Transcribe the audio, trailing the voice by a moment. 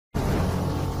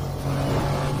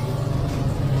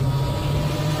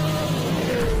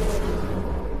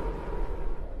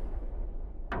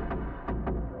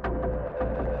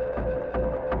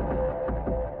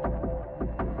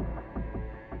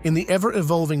In the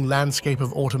ever-evolving landscape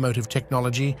of automotive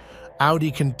technology,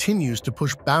 Audi continues to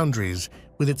push boundaries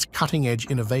with its cutting-edge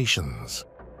innovations.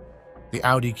 The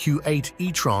Audi Q8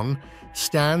 e-tron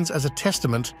stands as a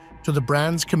testament to the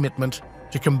brand's commitment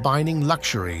to combining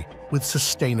luxury with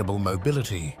sustainable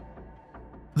mobility.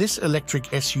 This electric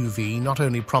SUV not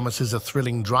only promises a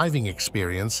thrilling driving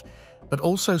experience, but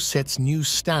also sets new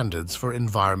standards for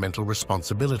environmental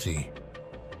responsibility.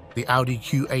 The Audi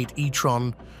Q8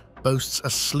 e-tron boasts a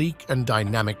sleek and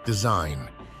dynamic design,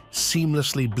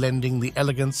 seamlessly blending the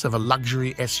elegance of a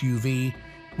luxury SUV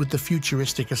with the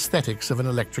futuristic aesthetics of an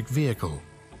electric vehicle.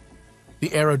 The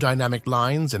aerodynamic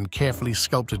lines and carefully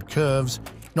sculpted curves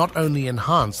not only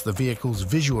enhance the vehicle's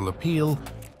visual appeal,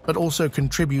 but also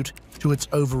contribute to its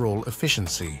overall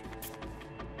efficiency.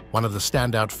 One of the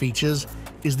standout features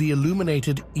is the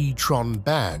illuminated e-tron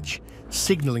badge,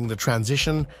 signaling the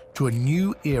transition to a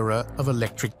new era of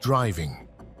electric driving.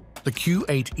 The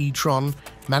Q8 e-tron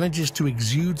manages to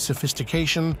exude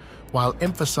sophistication while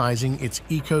emphasizing its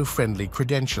eco-friendly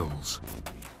credentials.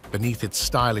 Beneath its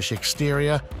stylish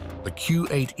exterior, the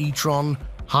Q8 e-tron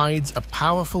hides a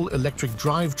powerful electric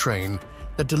drivetrain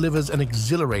that delivers an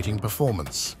exhilarating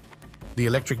performance. The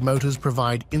electric motors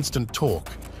provide instant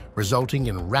torque, resulting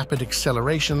in rapid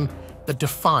acceleration that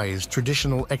defies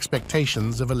traditional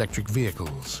expectations of electric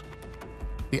vehicles.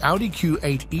 The Audi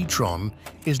Q8 e-tron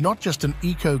is not just an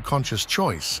eco-conscious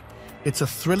choice, it's a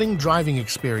thrilling driving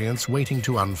experience waiting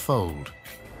to unfold.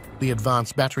 The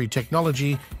advanced battery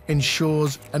technology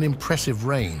ensures an impressive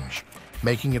range,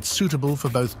 making it suitable for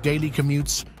both daily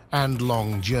commutes and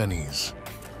long journeys.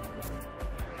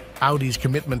 Audi's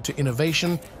commitment to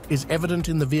innovation is evident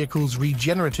in the vehicle's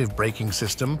regenerative braking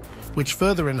system, which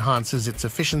further enhances its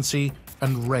efficiency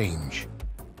and range.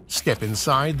 Step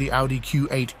inside the Audi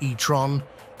Q8 e-tron,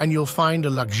 and you'll find a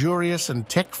luxurious and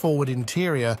tech-forward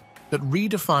interior that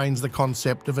redefines the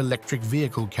concept of electric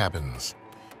vehicle cabins.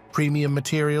 Premium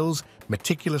materials,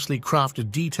 meticulously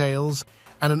crafted details,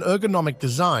 and an ergonomic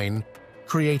design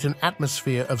create an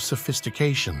atmosphere of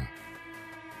sophistication.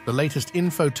 The latest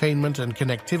infotainment and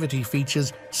connectivity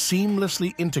features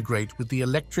seamlessly integrate with the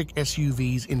electric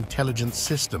SUV's intelligent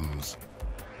systems.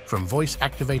 From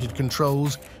voice-activated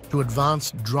controls to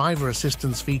advanced driver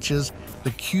assistance features,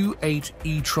 the Q8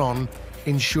 e-tron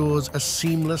ensures a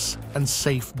seamless and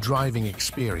safe driving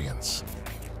experience.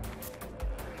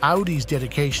 Audi's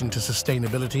dedication to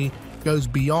sustainability goes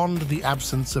beyond the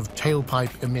absence of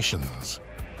tailpipe emissions.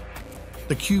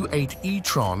 The Q8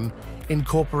 e-tron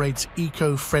incorporates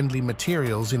eco-friendly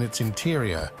materials in its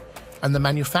interior, and the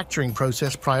manufacturing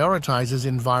process prioritizes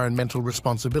environmental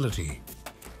responsibility.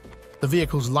 The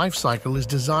vehicle's life cycle is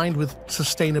designed with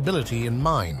sustainability in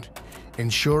mind,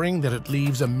 ensuring that it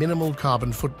leaves a minimal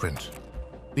carbon footprint.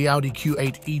 The Audi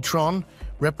Q8 e-tron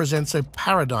represents a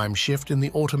paradigm shift in the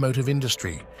automotive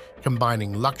industry,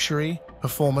 combining luxury,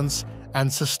 performance, and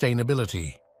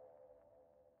sustainability.